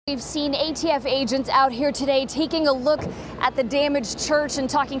We've seen ATF agents out here today taking a look at the damaged church and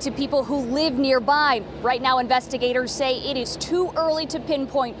talking to people who live nearby. Right now, investigators say it is too early to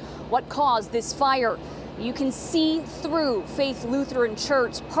pinpoint what caused this fire. You can see through Faith Lutheran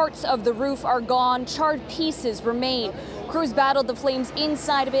Church. Parts of the roof are gone. Charred pieces remain. Crews battled the flames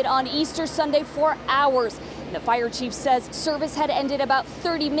inside of it on Easter Sunday for hours. The fire chief says service had ended about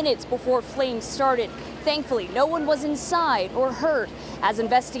 30 minutes before flames started. Thankfully, no one was inside or hurt. As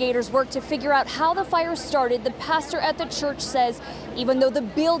investigators work to figure out how the fire started, the pastor at the church says even though the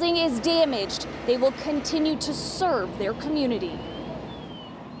building is damaged, they will continue to serve their community.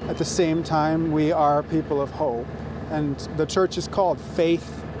 At the same time, we are people of hope, and the church is called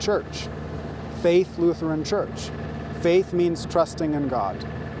Faith Church, Faith Lutheran Church. Faith means trusting in God.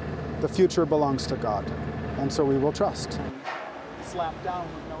 The future belongs to God, and so we will trust. Slap down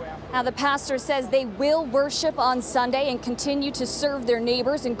with no effort. Now, the pastor says they will worship on Sunday and continue to serve their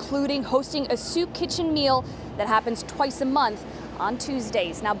neighbors, including hosting a soup kitchen meal that happens twice a month on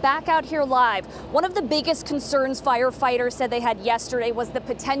Tuesdays. Now, back out here live, one of the biggest concerns firefighters said they had yesterday was the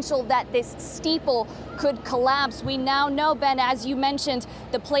potential that this steeple could collapse. We now know, Ben, as you mentioned,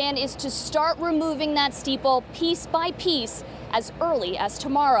 the plan is to start removing that steeple piece by piece as early as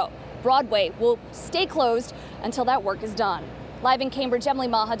tomorrow. Broadway will stay closed until that work is done. Live in Cambridge, Emily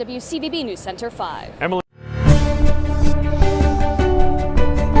Maha, WCVB News Center 5. Emily.